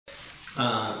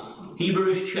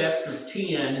Hebrews chapter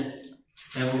 10,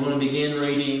 and we're going to begin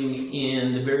reading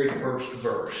in the very first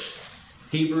verse.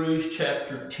 Hebrews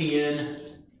chapter 10,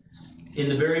 in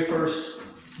the very first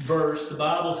verse, the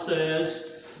Bible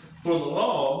says, "For the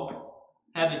law,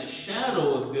 having a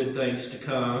shadow of good things to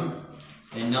come,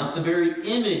 and not the very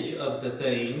image of the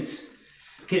things,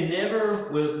 can never,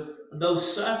 with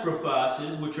those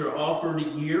sacrifices which are offered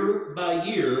year by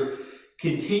year,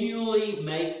 continually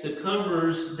make the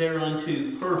comers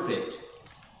thereunto perfect.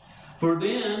 For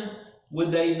then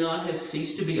would they not have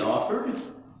ceased to be offered?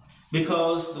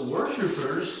 Because the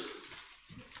worshippers,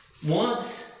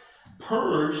 once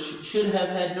purged, should have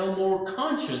had no more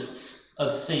conscience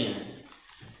of sin.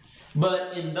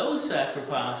 But in those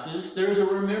sacrifices, there is a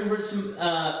remembrance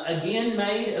again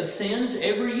made of sins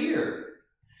every year.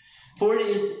 For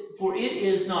it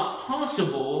is not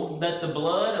possible that the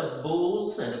blood of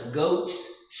bulls and of goats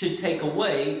should take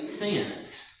away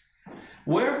sins.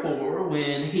 Wherefore,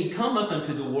 when he cometh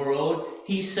unto the world,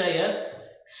 he saith,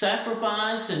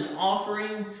 Sacrifice and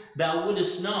offering thou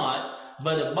wouldest not,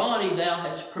 but a body thou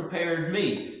hast prepared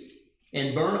me.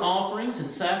 In burnt offerings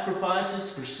and sacrifices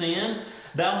for sin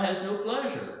thou hast no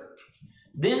pleasure.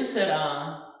 Then said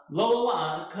I, Lo,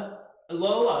 I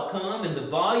come, in the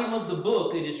volume of the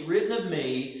book it is written of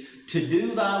me, to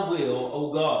do thy will,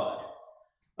 O God.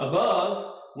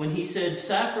 Above, when he said,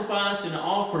 Sacrifice and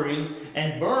offering,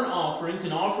 and burnt offerings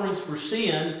and offerings for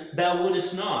sin, thou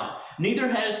wouldest not, neither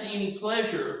hast any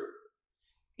pleasure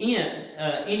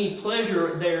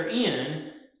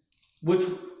therein, which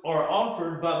are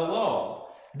offered by the law.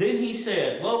 Then he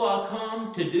said, Lo, I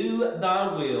come to do thy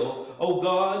will, O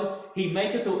God. He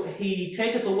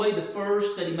taketh away the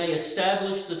first, that he may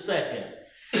establish the second.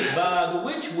 By the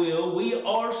which will we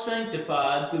are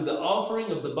sanctified through the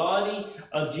offering of the body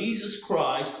of Jesus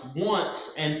Christ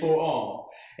once and for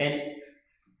all. And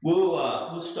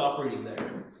we'll stop reading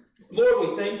there. Lord,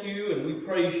 we thank you and we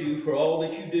praise you for all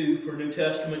that you do for New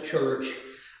Testament Church.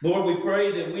 Lord, we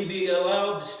pray that we be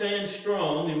allowed to stand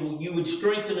strong and you would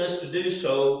strengthen us to do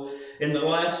so in the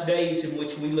last days in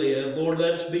which we live. Lord,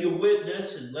 let us be a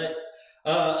witness and let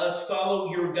us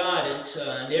follow your guidance.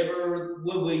 Never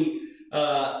will we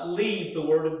leave the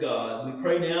Word of God. We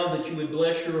pray now that you would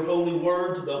bless your holy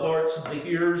word to the hearts of the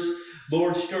hearers.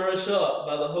 Lord, stir us up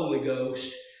by the Holy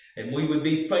Ghost, and we would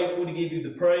be faithful to give you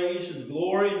the praise and the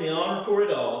glory and the honor for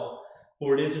it all.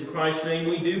 For it is in Christ's name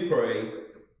we do pray.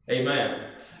 Amen.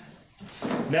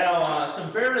 Now,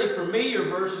 some fairly familiar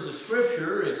verses of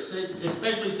Scripture,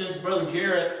 especially since Brother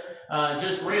Jarrett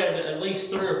just read at least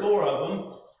 3 or 4 of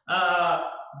them.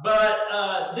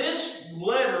 But this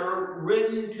letter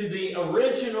written to the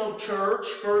original church,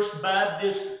 First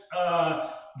Baptist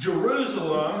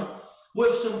Jerusalem,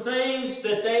 with some things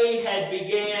that they had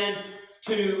began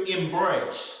to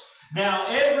embrace. Now,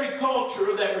 every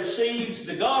culture that receives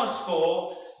the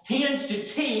gospel tends to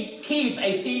keep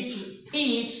a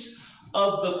piece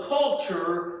of the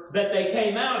culture that they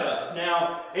came out of.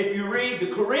 Now, if you read the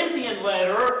Corinthian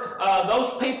letter,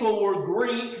 those people were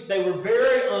Greek. They were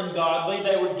very ungodly.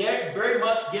 They were very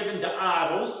much given to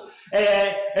idols.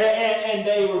 And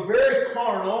they were very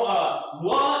carnal.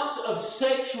 Lots of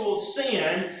sexual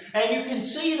sin. And you can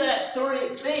see that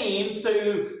theme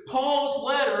through Paul's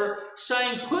letter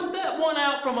saying, put that one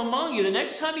out from among you. The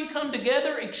next time you come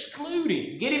together, exclude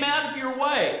him. Get him out of your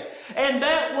way. And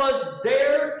that was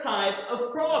their type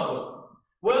of problem.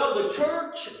 Well, the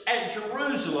church at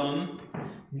Jerusalem,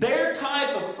 their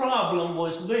type of problem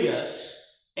was this,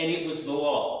 and it was the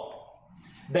law.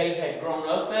 They had grown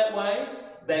up that way.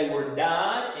 They were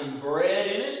dyed and bred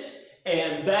in it,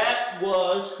 and that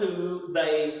was who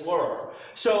they were.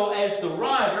 So as the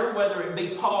writer, whether it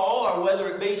be Paul or whether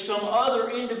it be some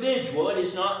other individual, it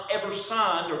is not ever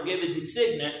signed or given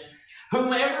signet,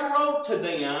 whomever wrote to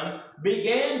them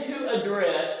began to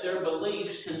address their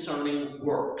beliefs concerning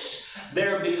works,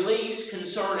 their beliefs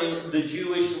concerning the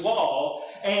Jewish law,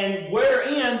 and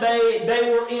wherein they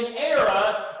were in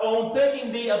error on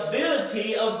thinking the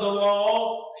ability of the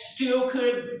law still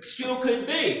could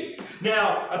be.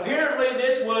 Now, apparently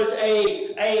this was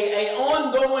a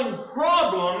ongoing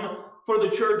problem for the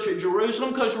church at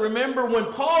Jerusalem, because remember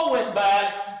when Paul went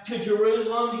back to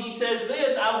Jerusalem, he says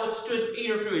this, I withstood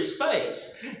Peter to his face.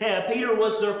 Now, Peter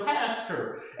was their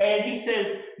pastor, and he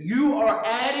says, you are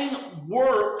adding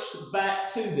works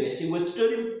back to this. He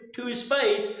withstood him to his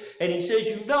face, and he says,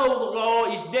 you know the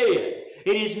law is dead.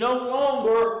 It is no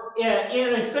longer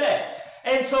in effect.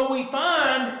 And so we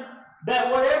find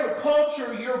that whatever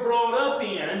culture you're brought up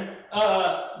in,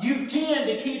 you tend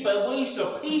to keep at least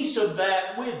a piece of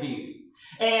that with you.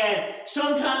 And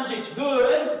sometimes it's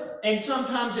good, and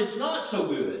sometimes it's not so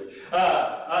good.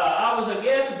 I was, I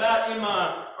guess, about in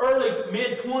my early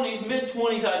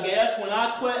mid-20s, I guess, when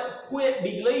I quit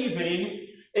believing,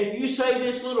 if you say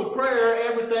this little prayer,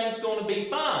 everything's going to be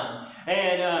fine.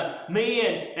 And me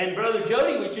and Brother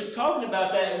Jody was just talking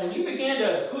about that. And when you begin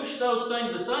to push those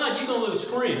things aside, you're going to lose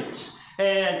friends.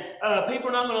 And people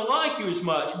are not going to like you as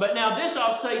much. But now this,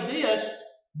 I'll say this,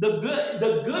 the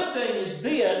good thing is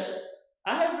this,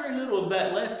 I have very little of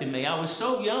that left in me. I was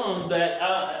so young that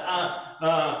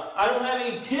I don't have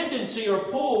any tendency or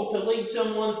pull to lead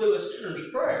someone through a sinner's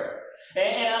prayer.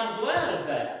 And I'm glad of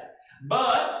that.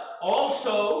 But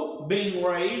also being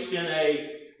raised in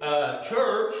a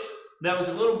church that was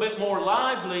a little bit more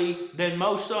lively than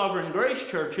most Sovereign Grace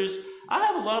churches, I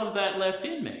have a lot of that left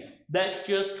in me. That's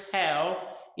just how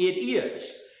it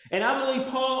is. And I believe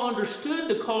Paul understood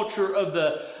the culture of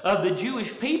the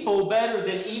Jewish people better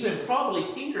than even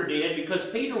probably Peter did, because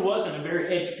Peter wasn't a very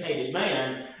educated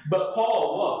man, but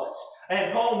Paul was.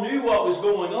 And Paul knew what was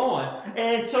going on.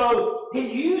 And so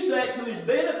he used that to his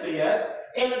benefit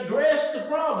and addressed the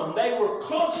problem. They were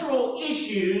cultural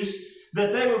issues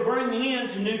that they were bringing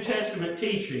into New Testament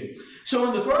teaching. So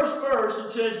in the first verse it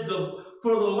says,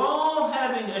 for the law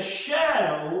having a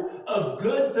shadow of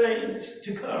good things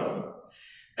to come.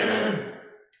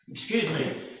 Excuse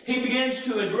me. He begins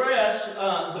to address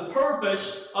the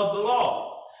purpose of the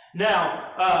law.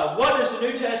 Now, what does the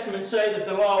New Testament say that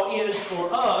the law is for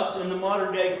us in the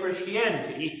modern day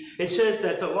Christianity? It says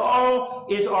that the law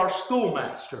is our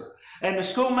schoolmaster. And the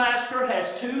schoolmaster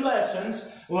has 2 lessons.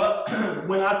 Well,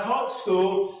 when I taught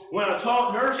school, when I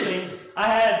taught nursing, I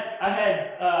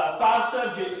had 5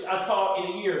 subjects I taught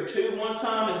in a year. 2 one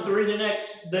time and 3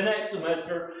 the next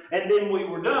semester, and then we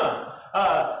were done.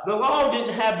 The law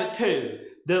didn't have but 2.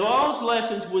 The law's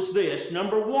lessons was this: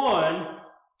 number 1,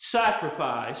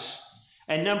 sacrifice,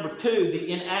 and number 2,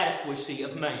 the inadequacy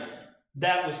of man.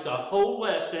 That was the whole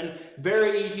lesson.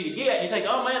 Very easy to get. You think,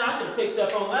 oh man, I could have picked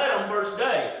up on that on first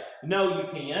day. No, you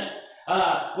can't.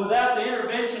 Without the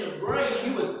intervention of grace,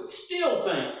 you would still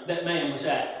think that man was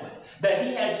adequate, that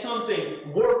he had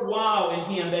something worthwhile in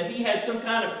him, that he had some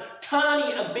kind of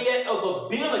tiny bit of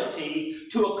ability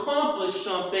to accomplish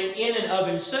something in and of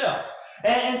himself.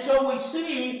 And so we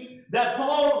see that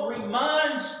Paul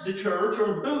reminds the church,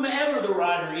 or whomever the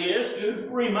writer is,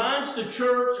 reminds the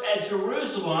church at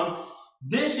Jerusalem,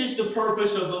 this is the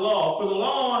purpose of the law. For the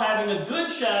law, having a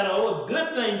good shadow of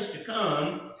good things to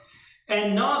come,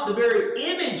 and not the very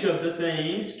image of the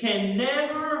things, can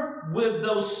never, with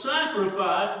those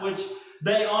sacrifices which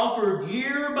they offered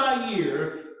year by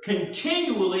year,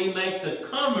 continually make the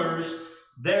comers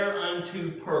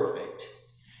thereunto perfect.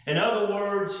 In other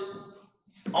words,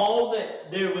 all that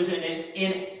there was an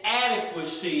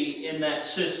inadequacy in that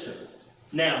system.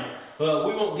 Now, we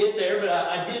won't get there, but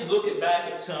I did look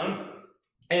back at some,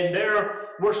 and there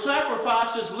were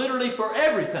sacrifices literally for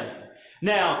everything.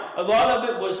 Now, a lot of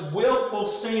it was willful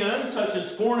sin, such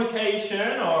as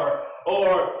fornication or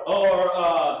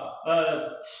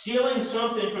stealing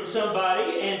something from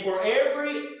somebody. And for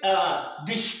every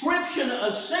description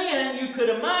of sin you could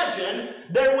imagine,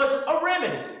 there was a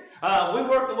remedy. We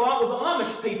work a lot with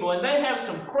Amish people, and they have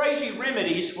some crazy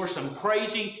remedies for some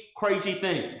crazy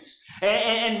things.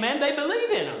 And man, they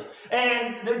believe in them.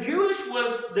 And the Jewish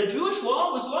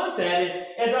law was like that. And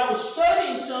as I was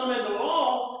studying some in the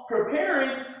law, preparing,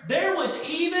 there was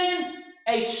even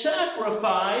a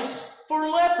sacrifice for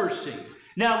leprosy.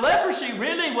 Now, leprosy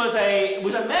really was a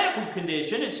medical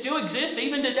condition. It still exists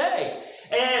even today.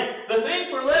 And the thing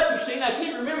for leprosy, and I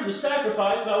can't remember the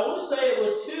sacrifice, but I want to say it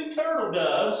was 2 turtle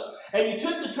doves. And you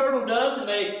took the turtle doves and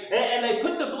they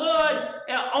put the blood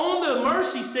on the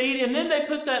mercy seat, and then they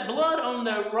put that blood on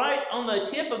the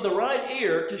tip of the right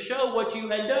ear to show what you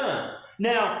had done.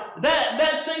 Now,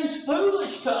 that seems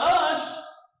foolish to us,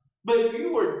 but if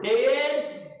you were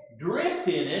dead, dripped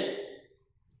in it,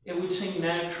 it would seem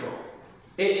natural.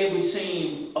 It would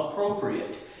seem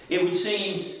appropriate. It would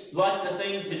seem like the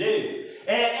thing to do.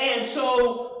 And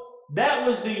so that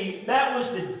was the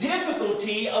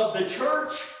difficulty of the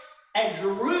church at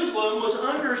Jerusalem, was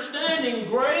understanding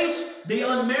grace, the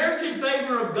unmerited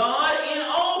favor of God in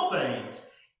all things.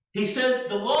 He says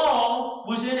the law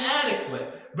was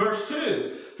inadequate. Verse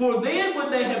 2, for then would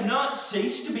they have not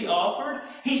ceased to be offered?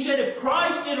 He said if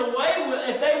Christ did away with,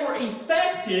 if they were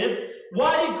effective,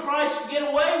 why did Christ get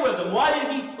away with them? Why did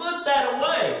he put that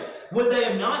away? Would they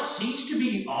have not ceased to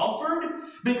be offered?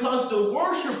 Because the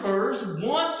worshipers,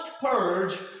 once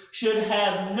purged, should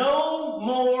have no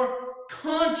more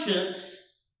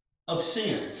conscience of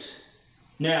sins.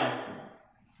 Now,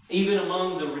 even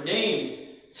among the redeemed,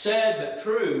 sad but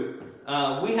true.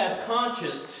 We have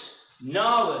conscience,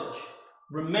 knowledge,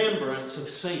 remembrance of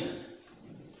sin.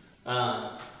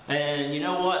 And you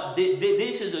know what?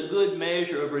 This is a good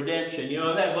measure of redemption. You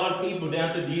know, I've had a lot of people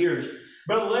down through the years,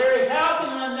 Brother Larry, how can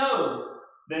I know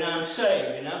that I'm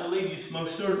saved? And I believe you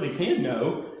most certainly can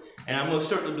know, and I most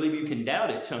certainly believe you can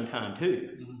doubt it sometime too.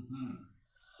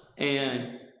 Mm-hmm.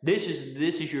 And this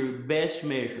is your best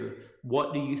measure.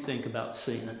 What do you think about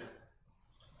sin?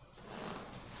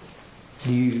 Is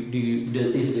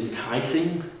it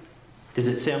enticing? Does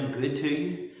it sound good to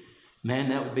you? Man,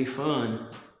 that would be fun.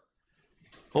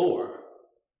 Or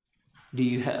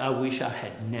I wish I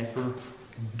had never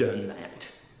done that.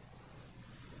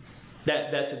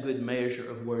 That's a good measure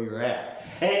of where you're at.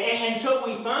 And so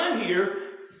we find here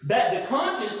that the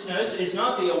consciousness is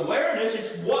not the awareness,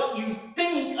 it's what you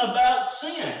think about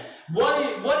sin.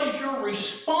 What is your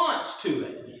response to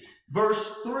it?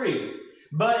 Verse 3.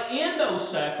 But in those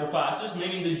sacrifices,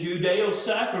 meaning the Judeo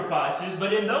sacrifices,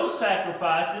 but in those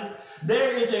sacrifices,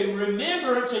 there is a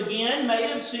remembrance again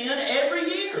made of sin every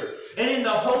year. And in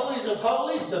the holies of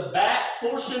holies, the back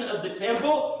portion of the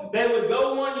temple, they would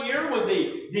go one year with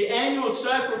the annual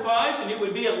sacrifice, and it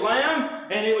would be a lamb,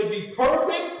 and it would be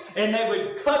perfect, and they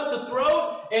would cut the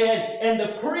throat, and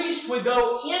the priest would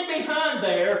go in behind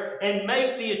there and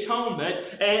make the atonement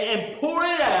and pour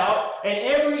it out, and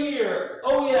every year,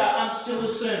 oh yeah, I'm still a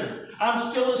sinner.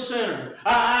 I'm still a sinner.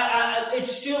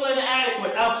 It's still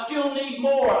inadequate. I still need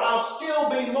more. I'll still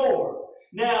be more.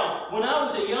 Now, when I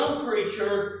was a young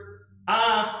preacher,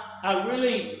 I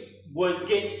really would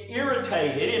get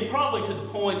irritated, and probably to the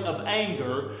point of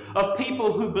anger, of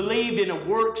people who believed in a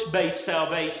works-based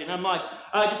salvation. I'm like,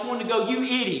 I just wanted to go, you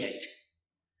idiot.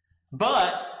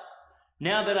 But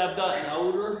now that I've gotten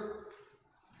older,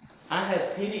 I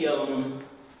have pity on them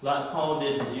like Paul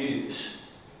did the Jews.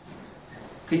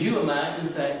 Could you imagine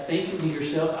that, thinking to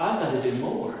yourself, I've got to do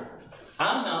more.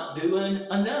 I'm not doing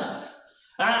enough.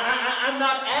 I'm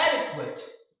not adequate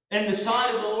in the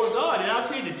sight of the Lord God. And I'll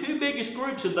tell you, the two biggest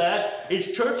groups of that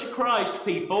is Church of Christ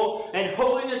people and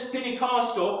Holiness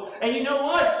Pentecostal. And you know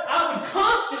what? I would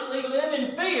constantly live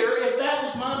in fear if that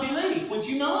was my belief. Would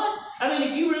you not? I mean,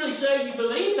 if you really say you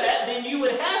believe that, then you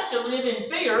would have to live in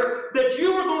fear that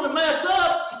you were going to mess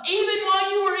up even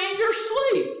while you were in your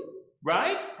sleep.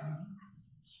 Right?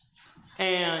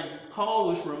 And Paul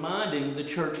was reminding the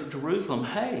church of Jerusalem,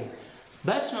 hey,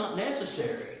 that's not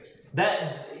necessary.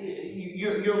 That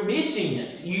you're missing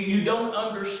it. You don't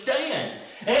understand.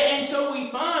 And so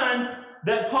we find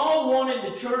that Paul wanted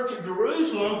the church of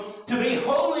Jerusalem to be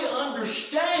wholly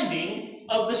understanding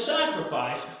of the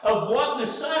sacrifice, of what the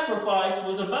sacrifice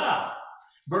was about.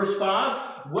 Verse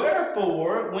 5,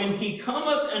 wherefore, when he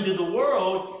cometh into the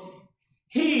world,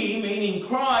 he, meaning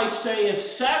Christ, saith,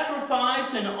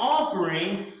 sacrifice and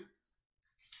offering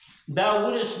thou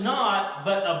wouldest not,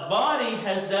 but a body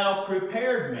hast thou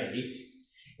prepared me.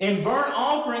 In burnt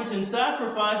offerings and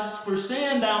sacrifices for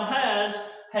sin thou hast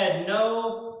had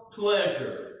no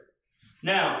pleasure.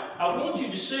 Now, I want you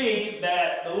to see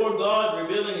that the Lord God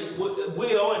revealing His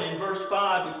will, and in verse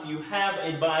 5, if you have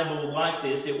a Bible like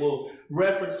this, it will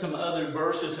reference some other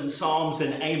verses in Psalms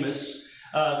and Amos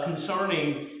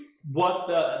concerning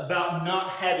about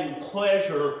not having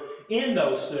pleasure in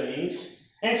those things.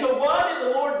 And so why did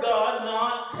the Lord God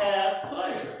not have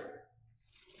pleasure?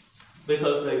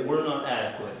 Because they were not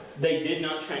adequate. They did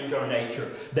not change our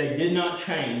nature. They did not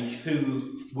change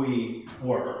who we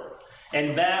were.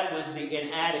 And that was the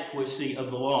inadequacy of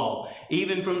the law,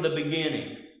 even from the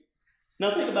beginning.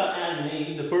 Now think about Adam and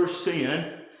Eve, the first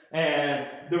sin, and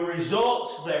the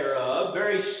results thereof.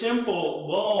 Very simple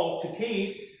law to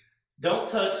keep. Don't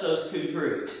touch those two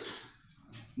trees.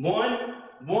 One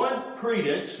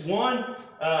credence,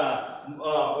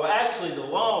 actually the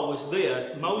law was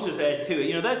this. Moses added to it.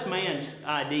 You know, that's man's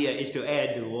idea, is to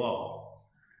add to the law.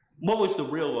 What was the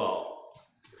real law?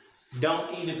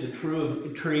 Don't eat of the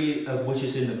tree of which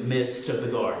is in the midst of the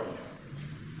garden.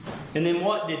 And then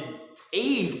what did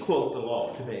Eve quote the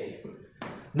law to be?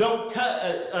 Don't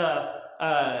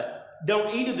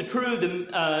eat of the tree of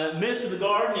the midst of the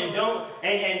garden,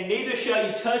 and neither shall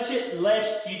you touch it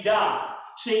lest you die.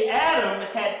 See, Adam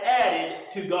had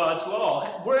added to God's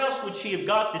law. Where else would she have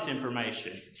got this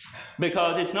information?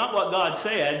 Because it's not what God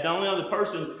said. The only other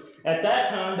person at that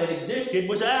time that existed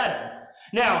was Adam.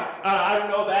 Now, I don't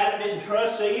know if Adam didn't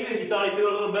trust Eve. If he thought he threw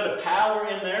a little bit of power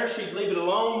in there, she'd leave it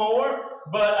alone more.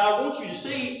 But I want you to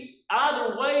see,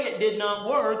 either way it did not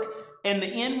work, and the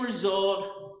end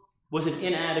result was an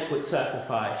inadequate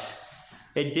sacrifice.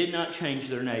 It did not change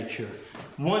their nature.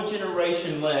 One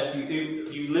generation left.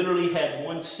 You literally had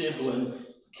one sibling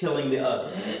killing the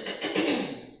other.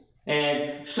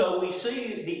 And so we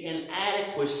see the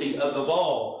inadequacy of the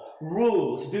law.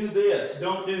 Rules, do this,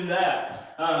 don't do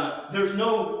that. There's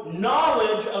no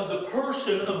knowledge of the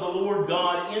person of the Lord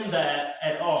God in that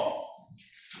at all.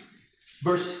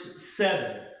 Verse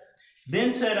 7.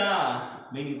 Then said I,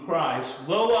 meaning Christ,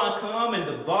 Lo, I come, in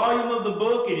the volume of the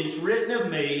book it is written of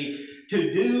me,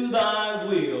 to do thy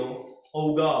will,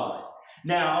 O God.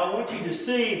 Now, I want you to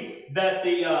see that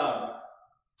the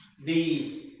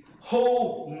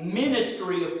whole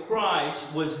ministry of Christ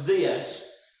was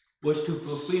to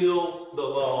fulfill the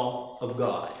law of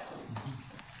God.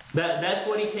 That's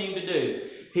what he came to do.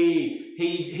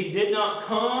 He did not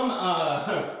come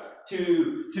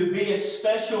to be a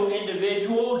special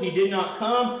individual. He did not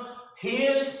come.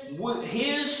 His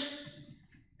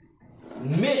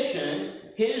mission,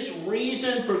 his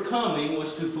reason for coming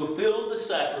was to fulfill the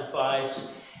sacrifice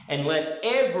and let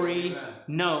everyone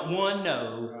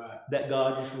know that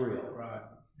God is real. Right.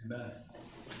 Amen.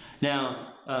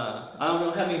 Now, I don't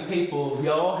know how many people of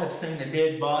y'all have seen a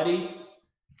dead body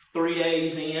 3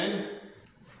 days in.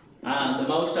 The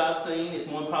most I've seen is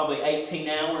one probably 18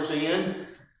 hours in.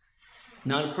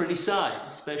 Not a pretty sight,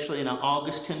 especially in an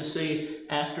August Tennessee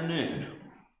afternoon.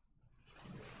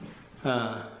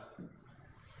 But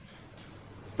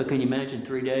can you imagine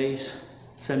 3 days,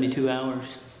 72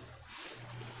 hours?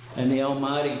 And the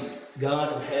Almighty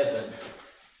God of heaven,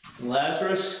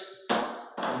 Lazarus,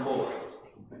 come forth.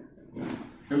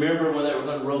 Remember when they were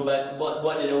going to roll back,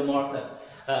 what did old Martha?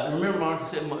 Remember Martha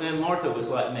said, and Martha was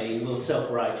like me, a little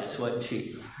self-righteous, wasn't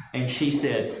she? And she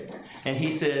said, and he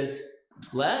says,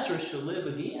 Lazarus shall live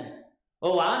again.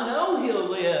 Oh, I know he'll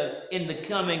live in the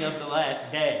coming of the last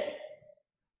day.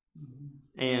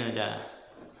 And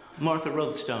Martha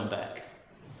rolled the stone back.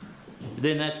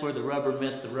 Then that's where the rubber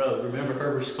met the road. Remember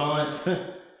her response?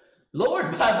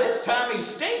 Lord, by this time he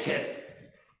stinketh.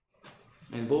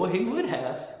 And boy, he would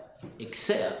have,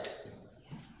 except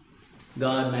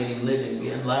God made him live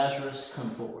again. Lazarus, come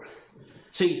forth.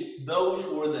 See, those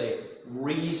were the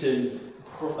reason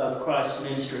of Christ's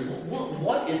ministry.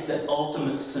 What is the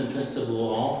ultimate sentence of the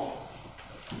law?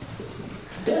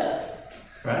 Death,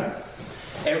 right?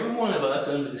 Every one of us,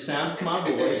 under the sound of my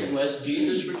voice, unless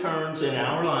Jesus returns in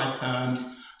our lifetimes,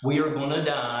 we are going to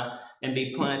die and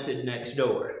be planted next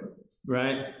door,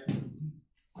 right?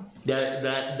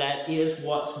 That is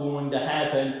what's going to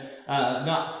happen.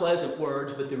 Not pleasant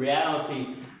words, but the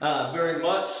reality, very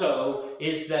much so,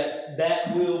 is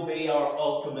that will be our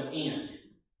ultimate end.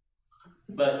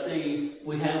 But see,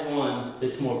 we have one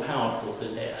that's more powerful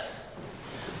than death.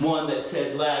 One that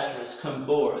said, Lazarus, come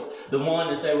forth. The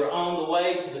one that they were on the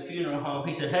way to the funeral home,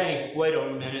 he said, hey, wait on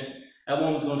a minute. That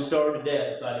woman's going to starve to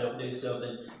death if I don't do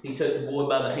something. He took the boy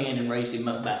by the hand and raised him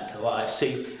up back to life.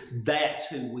 See, that's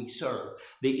who we serve.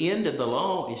 The end of the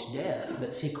law is death.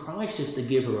 But see, Christ is the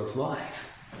giver of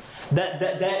life. That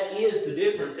is the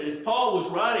difference. And as Paul was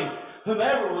writing,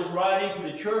 whomever was writing to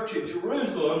the church at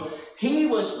Jerusalem, he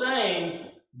was saying,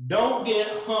 don't get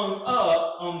hung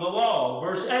up on the law.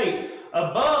 Verse 8,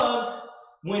 above,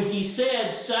 when he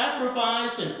said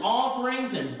sacrifice and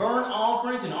offerings and burnt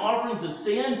offerings and offerings of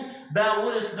sin, thou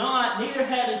wouldest not, neither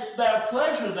hadst thou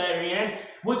pleasure therein,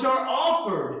 which are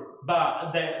offered by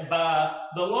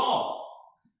the law.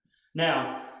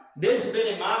 Now, this has been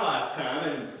in my lifetime,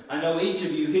 and I know each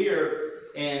of you here,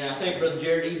 and I think Brother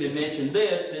Jared even mentioned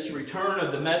this return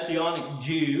of the Messianic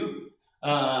Jew,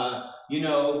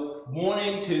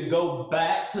 wanting to go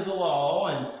back to the law.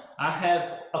 And I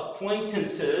have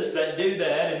acquaintances that do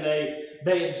that, and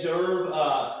they observe,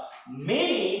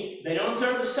 many, they don't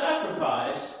observe the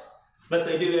sacrifice, but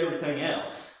they do everything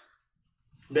else.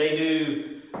 They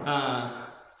do,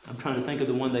 I'm trying to think of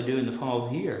the one they do in the fall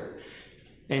of the year.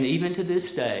 And even to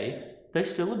this day, they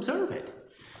still observe it.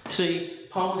 See,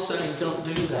 Paul is saying, don't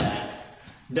do that.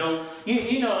 Don't,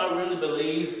 I really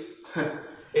believe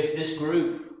if this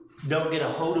group don't get a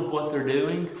hold of what they're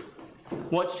doing,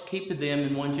 what's keeping them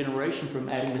in one generation from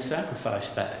adding the sacrifice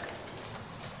back?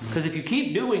 Because if you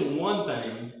keep doing one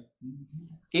thing,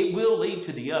 it will lead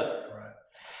to the other.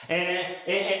 Right.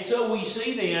 And so we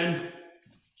see then,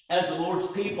 as the Lord's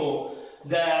people,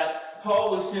 that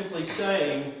Paul was simply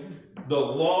saying the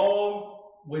law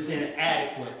was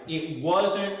inadequate. It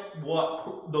wasn't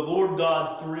what the Lord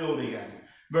God thrilled in.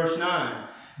 Verse 9,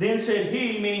 then said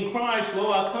he, meaning Christ,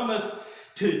 Lo, I cometh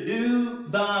to do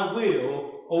thy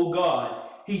will, O God.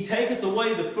 He taketh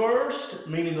away the first,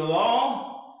 meaning the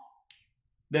law,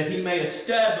 that he may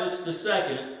establish the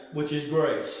second, which is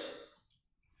grace.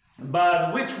 By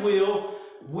the which will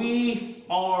we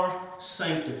are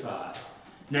sanctified.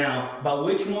 Now, by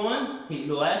which one? The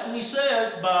last one he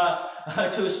says, by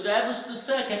to establish the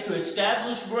second, to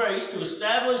establish grace, to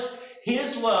establish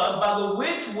His love, by the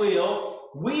which will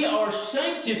we are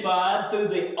sanctified through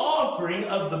the offering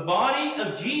of the body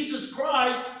of Jesus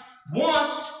Christ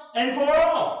once and for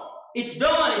all. It's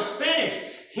done. It's finished.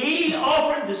 He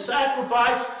offered the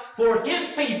sacrifice for His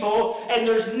people, and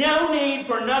there's no need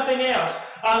for nothing else.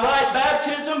 I like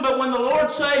baptism, but when the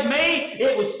Lord saved me,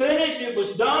 it was finished, it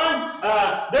was done.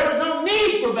 There was no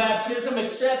need for baptism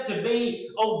except to be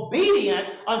obedient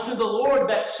unto the Lord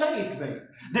that saved me.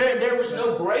 There was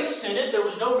no grace in it, there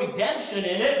was no redemption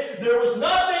in it, there was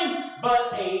nothing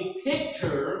but a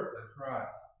picture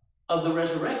of the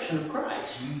resurrection of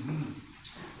Christ.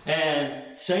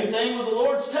 And same thing with the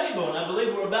Lord's table, and I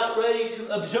believe we're about ready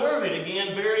to observe it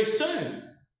again very soon.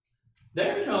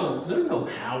 There's no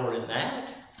power in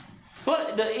that.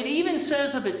 But it even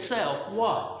says of itself,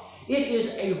 what? It is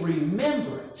a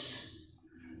remembrance.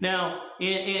 Now,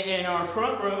 in our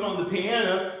front room on the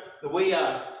piano, we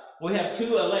have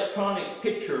two electronic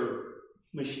picture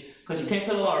machines, because you can't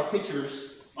put a lot of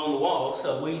pictures on the wall,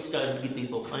 so we started to get these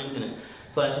little things, and it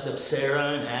flashes up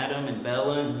Sarah and Adam and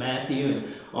Bella and Matthew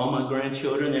and all my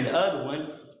grandchildren. And the other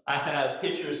one, I have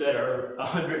pictures that are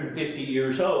 150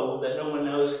 years old that no one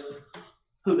knows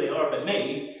who they are but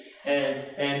me,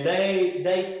 and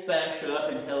they flash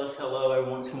up and tell us hello every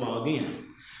once in a while again.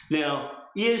 Now,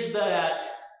 is that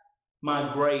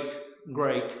my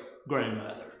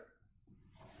great-great-grandmother?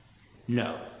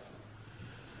 No.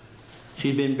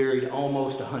 She'd been buried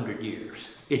almost 100 years.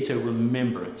 It's a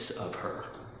remembrance of her.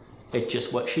 It's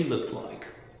just what she looked like.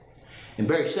 And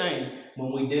very same,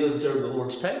 when we do observe the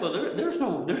Lord's table, there's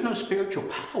no spiritual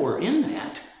power in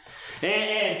that.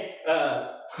 And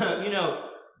you know,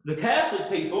 the Catholic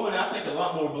people, and I think a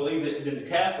lot more believe it than the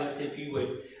Catholics, if you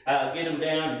would get them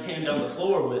down and pin them on the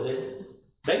floor with it,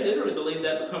 they literally believe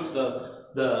that becomes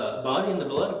the body and the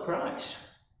blood of Christ.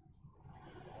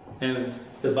 And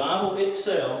the Bible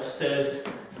itself says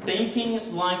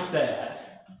thinking like that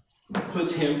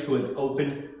puts him to an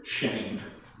open shame.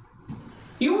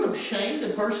 You would have shamed the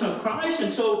person of Christ.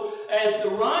 And so as the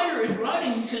writer is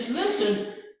writing, he says,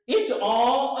 listen, it's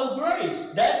all of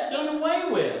grace. That's done away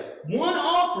with. One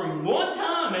offering, one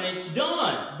time, and it's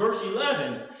done. Verse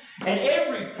 11. And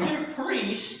every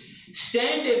priest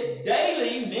standeth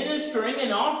daily ministering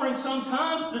and offering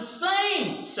sometimes the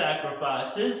same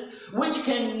sacrifices, which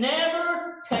can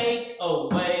never take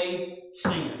away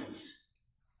sins.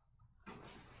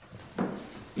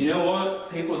 You know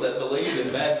what? People that believe in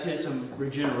baptismal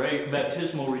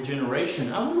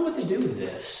regeneration, I wonder what they do with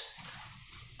this.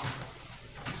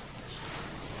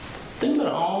 Think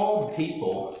about all the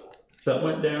people that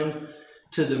went down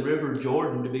to the River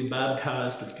Jordan to be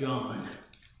baptized of John.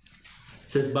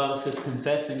 It says, the Bible says,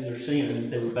 confessing their sins,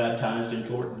 they were baptized in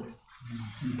Jordan.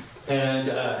 And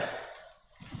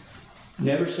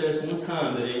never says one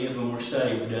time that any of them were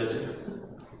saved, does it?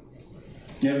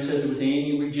 Never says there was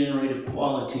any regenerative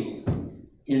quality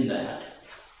in that.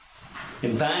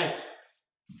 In fact,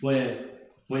 when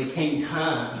it came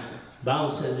time, the Bible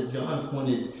says that John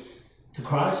pointed to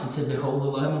Christ and said, behold the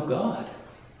Lamb of God.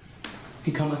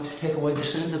 He cometh to take away the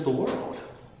sins of the world.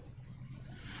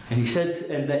 And he said,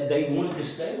 and that they wanted to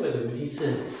stay with him, and he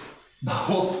said,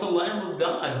 behold the Lamb of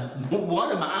God.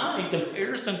 What am I in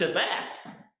comparison to that?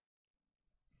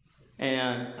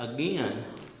 And again,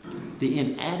 the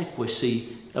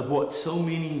inadequacy of what so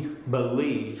many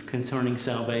believe concerning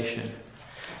salvation.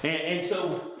 And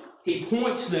so he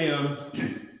points them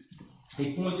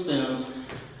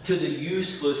to the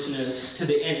uselessness, to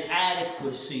the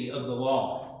inadequacy of the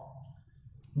law.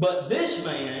 But this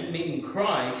man, meaning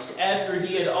Christ, after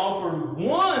he had offered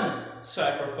one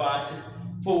sacrifice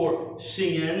for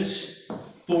sins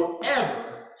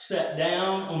forever, sat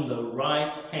down on the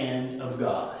right hand of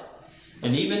God.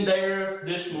 And even there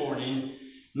this morning,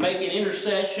 making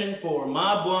intercession for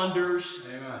my blunders,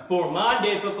 amen, for my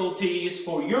difficulties,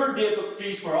 for your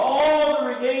difficulties, for all the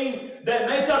redeemed that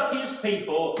make up his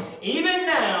people, even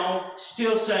now,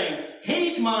 still saying,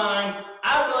 he's mine,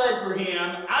 I bled for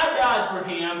him, I died for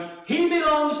him, he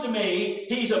belongs to me,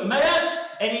 he's a mess,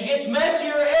 and he gets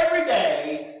messier every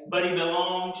day, but he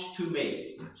belongs to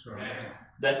me. That's right.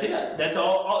 That's it. That's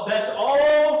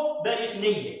all that is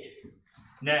needed.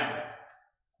 Now,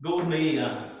 go with me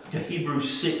to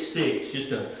Hebrews 6:6,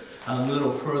 just a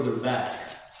little further back.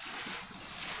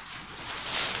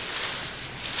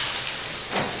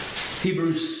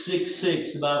 Hebrews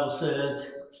 6:6, the Bible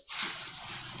says,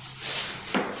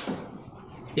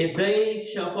 if they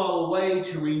shall fall away,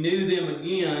 to renew them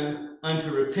again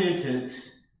unto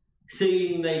repentance,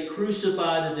 seeing they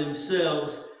crucify to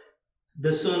themselves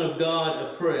the Son of God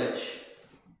afresh.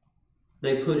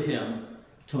 they put him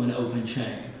to an open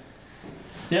shame.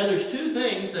 Now, there's two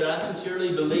things that I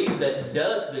sincerely believe that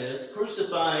does this,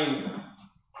 crucifying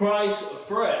Christ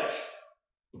afresh,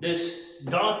 this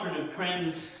doctrine of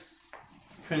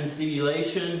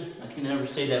transubulation. I can never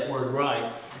say that word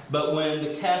right. But when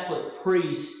the Catholic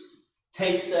priest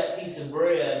takes that piece of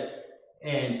bread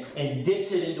and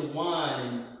dips it into wine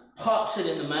and pops it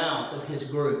in the mouth of his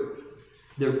group,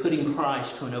 they're putting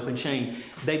Christ to an open shame.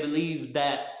 They believe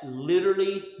that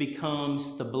literally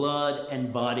becomes the blood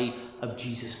and body of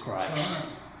Jesus Christ.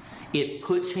 It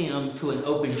puts him to an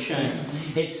open shame.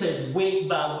 It says week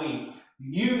by week,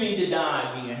 you need to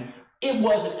die again. It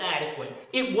wasn't adequate.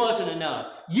 It wasn't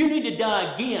enough. You need to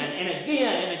die again and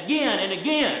again and again and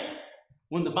again.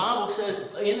 When the Bible says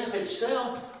in of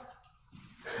itself,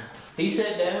 he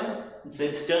sat down and said,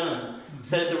 it's done.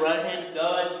 Sat at the right hand of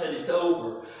God, said it's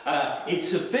over. It's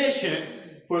sufficient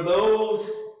for those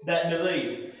that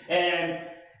believe. And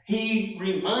he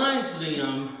reminds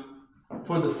them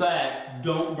for the fact,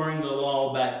 don't bring the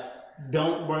law back.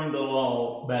 Don't bring the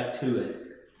law back to it.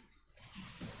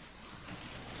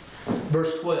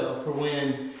 Verse 12,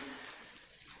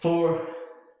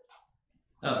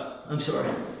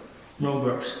 wrong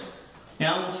verse.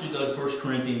 Now I want you to go to 1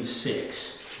 Corinthians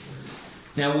 6.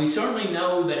 Now we certainly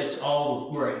know that it's all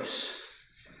of grace.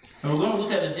 And we're going to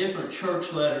look at a different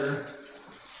church letter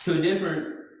to a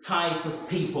different type of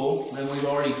people. And we've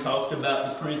already talked about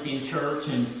the Corinthian church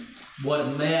and what a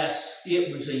mess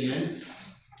it was in.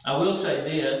 I will say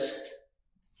this.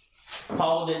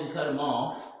 Paul didn't cut them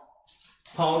off.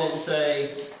 Paul didn't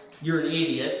say, you're an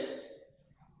idiot.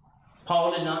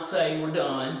 Paul did not say, we're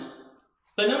done.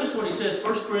 But notice what he says,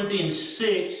 1 Corinthians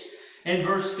 6 and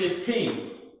verse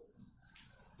 15.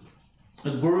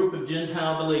 A group of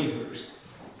Gentile believers.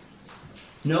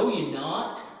 Know ye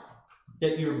not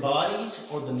that your bodies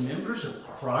are the members of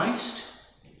Christ?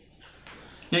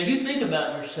 Now you think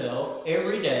about yourself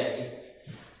every day.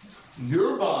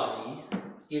 Your body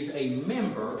is a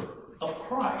member of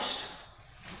Christ.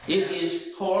 It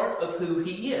is part of who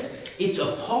he is. It's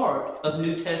a part of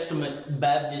New Testament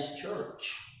Baptist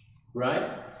church,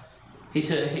 right? He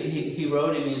said he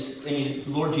wrote in his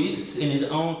Lord Jesus in his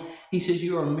own. He says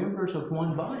you are members of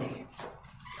one body.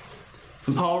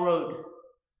 And Paul wrote,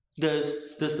 does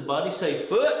the body say,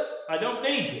 foot, I don't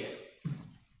need you?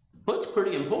 Foot's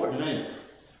pretty important, ain't it?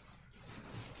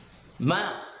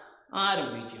 Mouth, I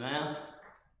don't need your mouth.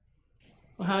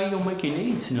 Well, how are you going to make your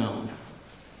needs known?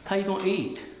 How are you going to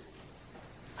eat?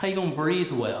 How are you going to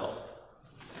breathe well?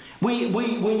 We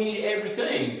need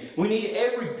everything. We need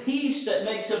every piece that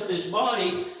makes up this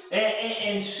body.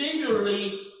 And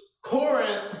singularly,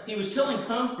 Corinth, he was telling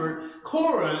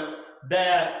Corinth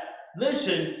that,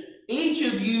 listen, each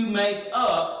of you make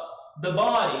up the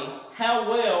body. How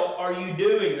well are you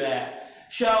doing that?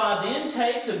 Shall I then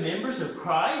take the members of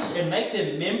Christ and make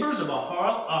them members of a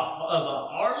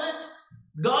harlot?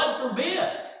 God forbid.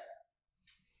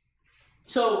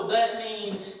 So that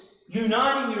means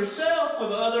uniting yourself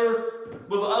with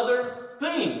other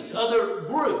things, other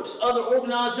groups, other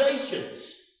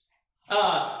organizations.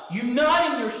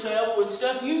 Uniting yourself with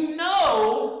stuff you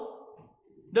know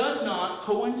does not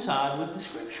coincide with the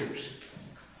Scriptures.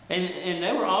 And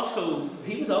they were also,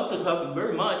 he was also talking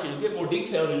very much, and we'll get more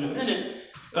detailed in a minute,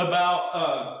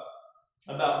 about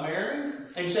marriage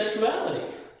and sexuality.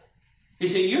 He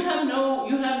said, you have no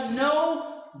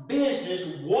business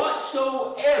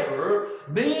whatsoever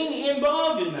being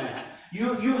involved in that.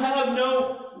 You have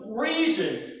no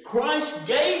reason. Christ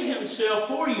gave himself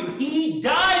for you. He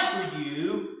died for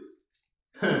you.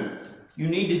 You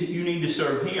need to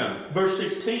serve him. Verse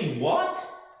 16, what?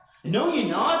 Know ye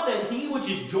not that he which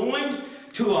is joined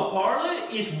to a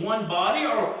harlot is one body?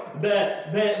 Or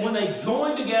that when they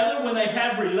join together, when they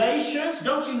have relations,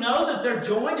 don't you know that they're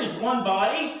joined as one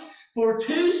body? For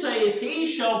two, saith he,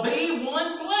 shall be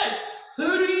one flesh.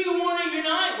 Who do you want to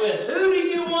unite with? Who do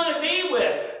you want to be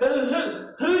with?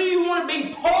 Who do you want to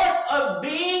be part of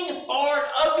being part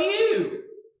of you?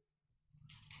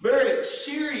 Very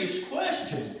serious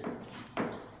question.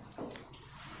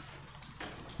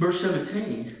 Verse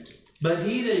 17. But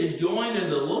he that is joined in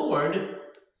the Lord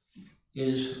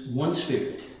is one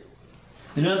spirit.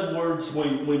 In other words,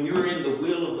 when you're in the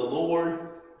will of the Lord,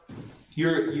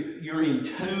 you're in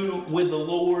tune with the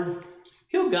Lord,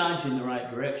 he'll guide you in the right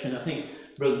direction. I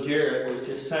think Brother Jared was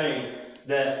just saying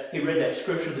that he read that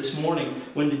scripture this morning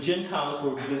when the Gentiles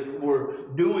were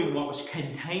doing what was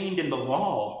contained in the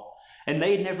law, and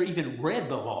they had never even read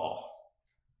the law.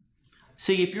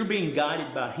 See, if you're being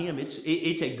guided by him, it's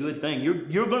a good thing.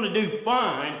 You're going to do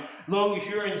fine as long as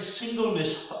you're in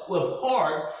singleness of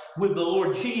heart with the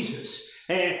Lord Jesus.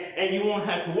 And you won't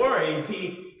have to worry. And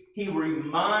he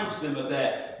reminds them of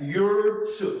that. You're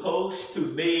supposed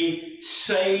to be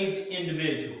saved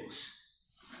individuals.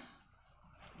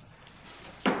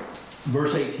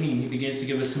 Verse 18, he begins to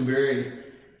give us some very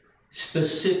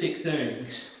specific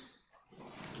things.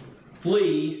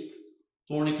 Flee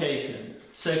fornication,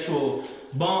 sexual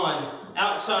bond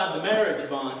outside the marriage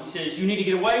bond. He says you need to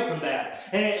get away from that.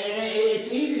 And it's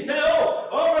easy to say, oh,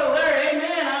 Brother Larry,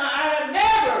 amen, I have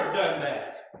never done that.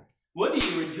 What, do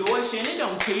you rejoice in it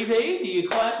on TV? Do you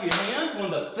clap your hands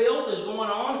when the filth is going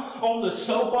on the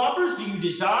soap operas? Do you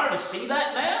desire to see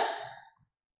that mess?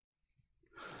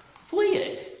 Flee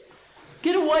it.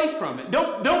 Get away from it.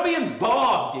 Don't be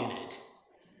involved in it.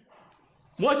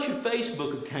 Watch your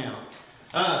Facebook account.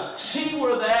 See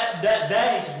where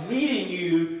that is leading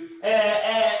you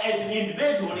as an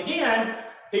individual. And again,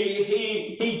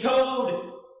 he told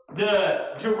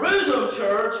the Jerusalem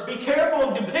church, be careful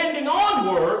of depending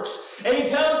on works. And he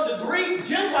tells the Greek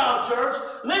Gentile church,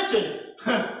 listen,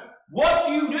 what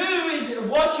you do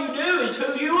is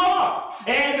who you are.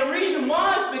 And the reason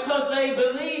why is because they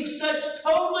believe such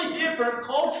totally different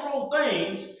cultural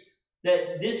things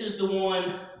that this is the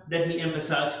one that he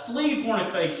emphasized. Flee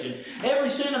fornication. Every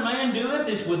sin a man doeth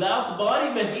is without the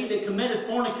body, but he that committeth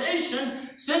fornication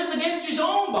sinneth against his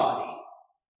own body.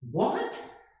 What?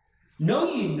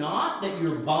 Know ye not that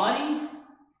your body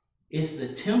is the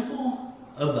temple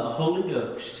of the Holy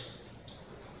Ghost?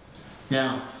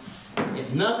 Now,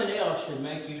 if nothing else should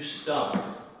make you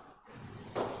stop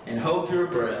and hold your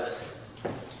breath,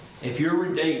 if you're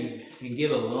redeemed and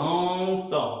give a long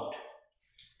thought,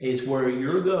 is where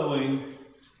you're going,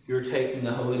 you're taking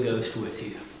the Holy Ghost with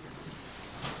you.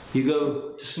 You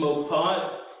go to smoke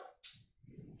pot,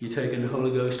 you're taking the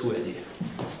Holy Ghost with you.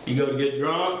 You go to get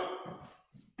drunk,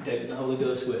 you're taking the Holy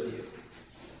Ghost with you.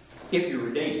 If you're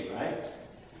redeemed, right?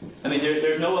 I mean,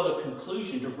 there's no other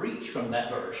conclusion to reach from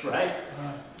that verse, right?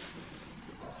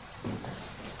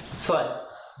 It's like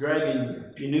dragging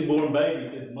your newborn baby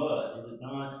through the mud, is it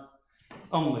not?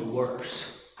 Only worse.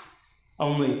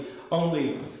 Only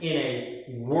in a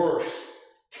worse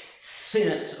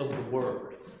sense of the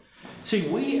word. See,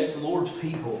 we as the Lord's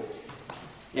people,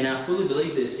 and I fully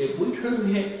believe this, if we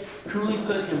truly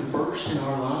put Him first in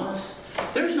our lives,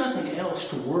 there's nothing else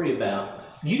to worry about.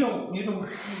 You don't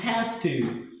have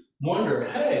to wonder,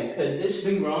 hey, could this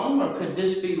be wrong or could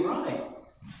this be right?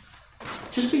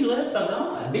 Just be led by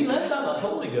God. Be led by the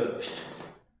Holy Ghost.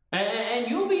 And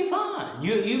you'll be fine.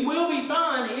 You will be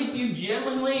fine if you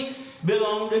genuinely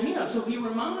belong to Him. So he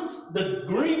reminds the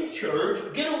Greek church,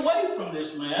 get away from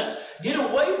this mess. Get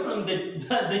away from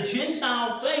the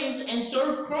Gentile things and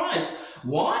serve Christ.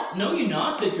 What? Know ye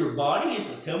not that your body is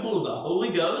the temple of the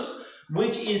Holy Ghost,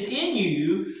 which is in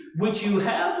you, which you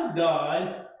have of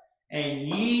God, and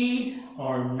ye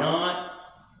are not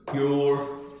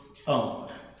your own.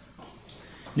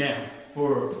 Now,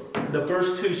 for the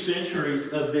first 2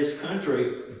 centuries of this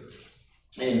country,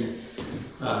 and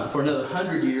for another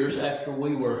 100 years after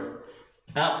we were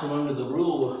out from under the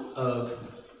rule of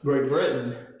Great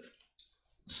Britain,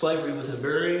 slavery was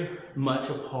very much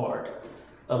a part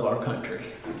of our country.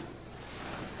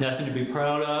 Nothing to be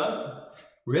proud of.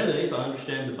 Really, if I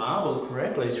understand the Bible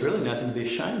correctly, it's really nothing to be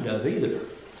ashamed of either.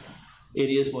 It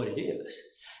is what it is.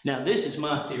 Now, this is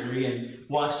my theory and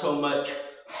why so much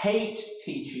hate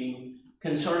teaching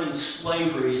concerning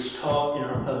slavery is taught in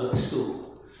our public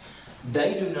school.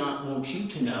 They do not want you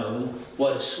to know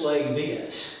what a slave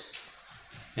is.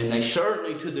 And they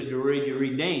certainly, to the degree you're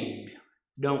redeemed,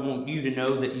 don't want you to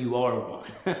know that you are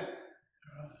one.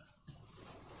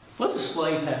 What's a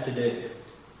slave have to do?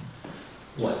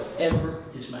 Whatever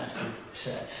his master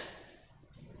says.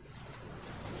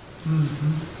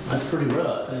 That's pretty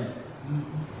rough, ain't it?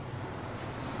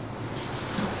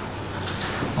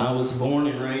 I was born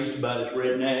and raised about as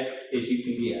redneck as you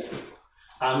can get.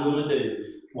 I'm going to do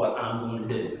what I'm going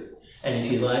to do. And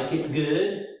if you like it,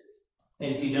 good.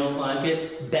 And if you don't like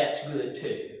it, that's good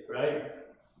too, right?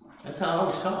 That's how I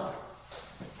was taught.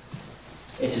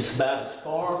 It's just about as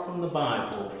far from the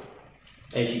Bible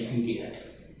as you can get.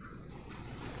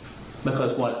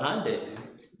 Because what I do,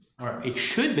 or it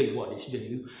should be what it's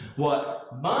due,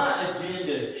 what my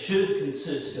agenda should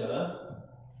consist of,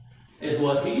 is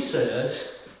what he says,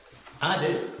 I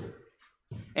do.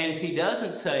 And if he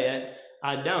doesn't say it,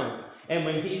 I don't. And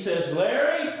when he says,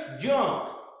 Larry, jump.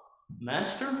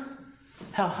 Master,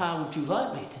 how high would you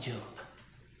like me to jump?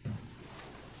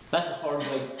 That's a hard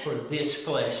way for this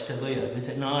flesh to live, is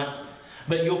it not?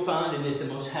 But you'll find in it the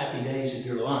most happy days of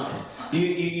your life.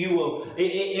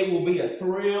 It will be a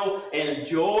thrill and a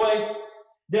joy.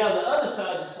 Now, the other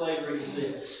side of slavery is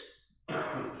this.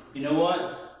 you know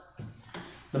what?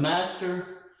 The master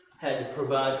had to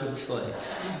provide for the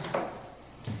slaves.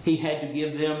 He had to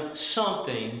give them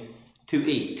something to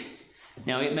eat.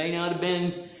 Now, it may not have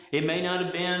been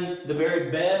the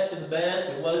very best of the best.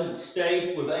 It wasn't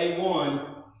steak with A1,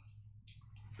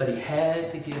 but he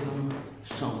had to give them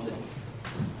something.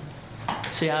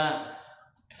 See,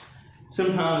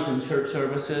 sometimes in church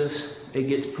services, it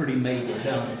gets pretty major,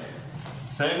 don't it?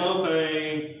 Same old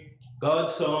thing.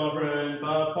 God's sovereign,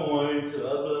 5 points,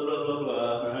 blah, blah, blah, blah,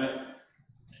 blah, right?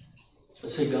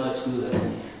 Let's say God's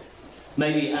good.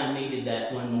 Maybe I needed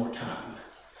that one more time.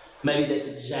 Maybe that's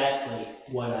exactly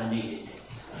what I needed.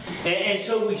 And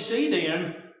so we see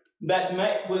then that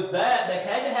with that, they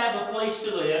had to have a place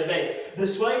to live. The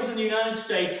slaves in the United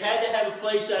States had to have a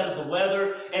place out of the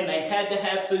weather, and they had to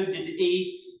have food to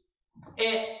eat.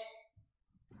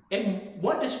 And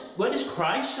what does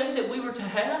Christ say that we were to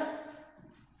have?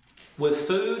 With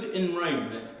food and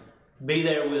raiment, be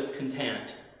there with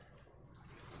content.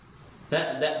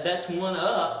 That's one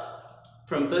up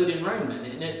from food and raiment,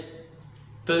 isn't it?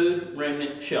 Food,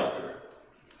 raiment, shelter.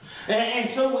 And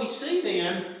so we see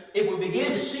then, if we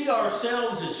begin to see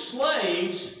ourselves as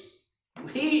slaves,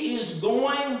 He is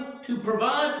going to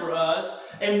provide for us,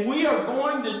 and we are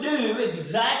going to do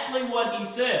exactly what He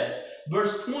says.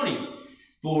 Verse 20,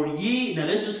 for ye, now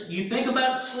this is, you think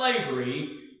about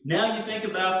slavery, now you think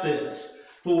about this.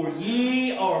 For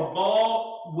ye are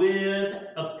bought with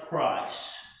a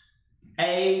price.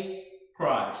 A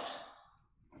price.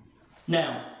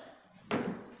 Now,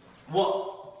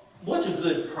 what's a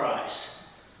good price?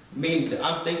 I mean,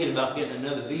 I'm thinking about getting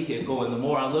another vehicle, and the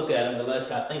more I look at them, the less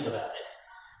I think about it.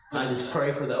 I just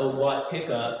pray for the old white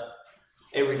pickup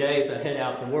every day as I head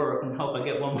out to work and hope I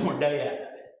get one more day out of it.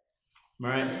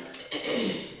 Right?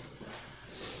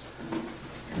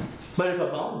 But if I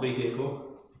bought a vehicle,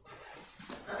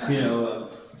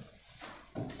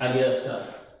 I guess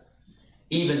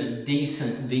even a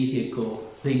decent vehicle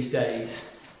these days,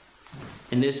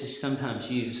 and this is sometimes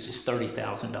used, is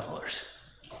 $30,000.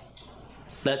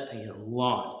 That's a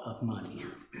lot of money.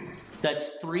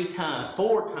 That's 4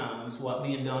 times what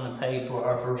me and Donna paid for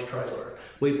our first trailer.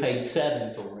 We paid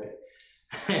 $7,000 for it,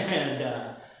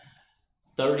 and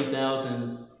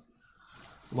 $30,000,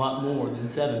 a lot more than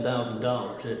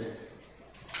 $7,000, isn't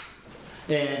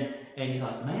it? And you're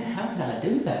like, man, how did I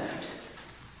do that?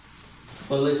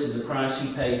 Well, this is the price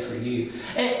He paid for you.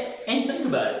 And think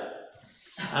about it.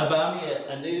 I buy me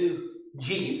a new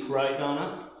Jeep, right,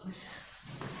 Donna?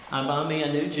 I buy me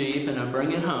a new Jeep and I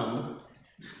bring it home.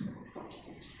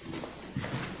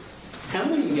 How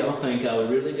many of y'all think I would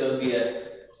really go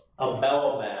get a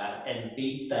ball bat and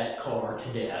beat that car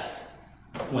to death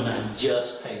when I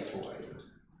just paid for it?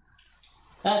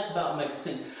 That's about makes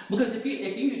sense. Because if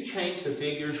you change the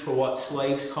figures for what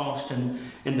slaves cost in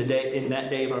that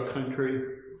day of our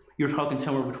country, you're talking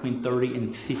somewhere between $30,000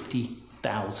 and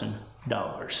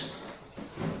 $50,000.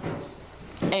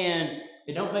 And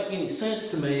it don't make any sense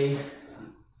to me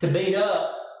to beat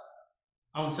up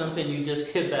on something you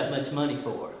just give that much money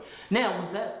for. Now,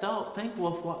 with that thought, think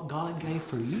of what God gave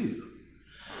for you.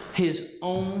 His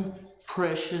own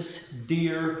precious,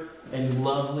 dear, and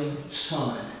lovely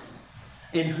Son,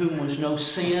 in whom was no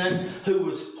sin, who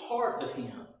was part of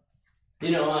Him.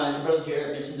 Brother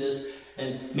Jared mentioned this,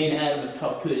 and me and Adam have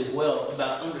talked to it as well,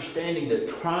 about understanding the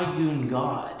triune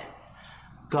God.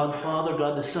 God the Father,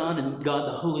 God the Son, and God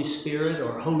the Holy Spirit,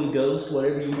 or Holy Ghost,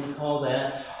 whatever you want to call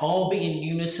that, all being in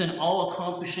unison, all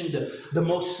accomplishing the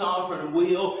most sovereign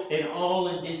will, and all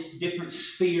in these different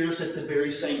spheres at the very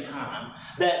same time.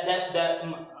 That's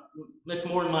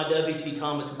more than my W.T.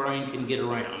 Thomas brain can get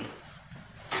around.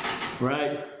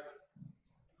 Right?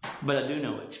 But I do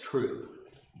know it's true.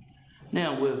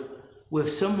 Now,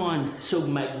 with someone so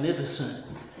magnificent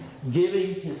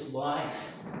giving His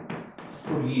life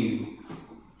for you,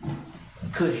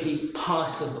 could He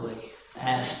possibly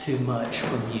ask too much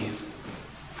from you?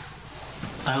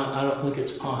 I don't think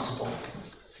it's possible.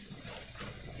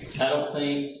 I don't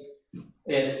think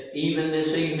if even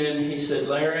this evening He said,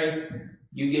 Larry,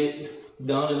 you get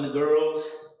Don and the girls,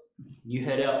 you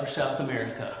head out for South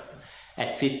America.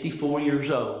 At 54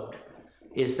 years old,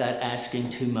 is that asking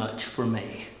too much for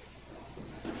me?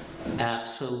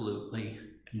 Absolutely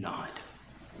not.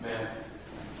 Man.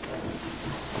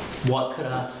 What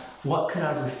could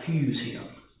I refuse Him?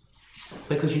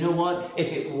 Because you know what?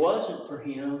 If it wasn't for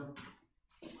Him,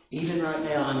 even right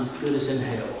now, I'm as good as in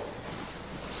hell.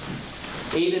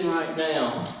 Even right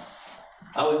now,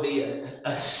 I would be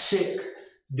a sick,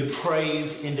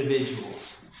 depraved individual.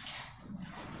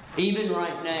 Even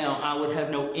right now, I would have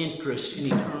no interest in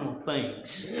eternal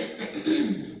things.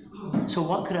 So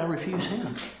what could I refuse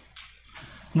Him?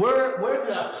 Where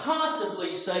could I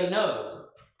possibly say no?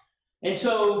 And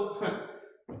so,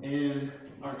 and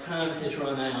our time has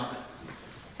run out.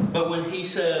 But when he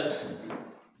says,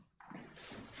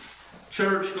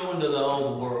 church, go into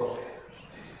all the world,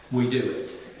 we do it.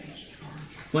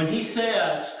 When he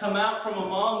says, come out from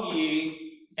among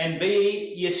ye and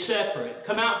be ye separate.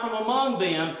 Come out from among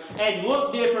them and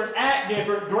look different, act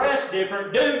different, dress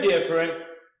different, do different.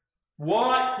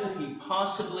 What could he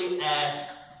possibly ask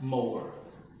more?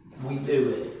 We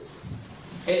do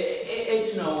it.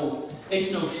 It's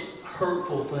no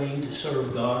hurtful thing to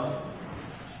serve God.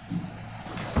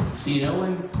 Do you know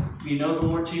Him? Do you know the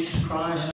Lord Jesus Christ?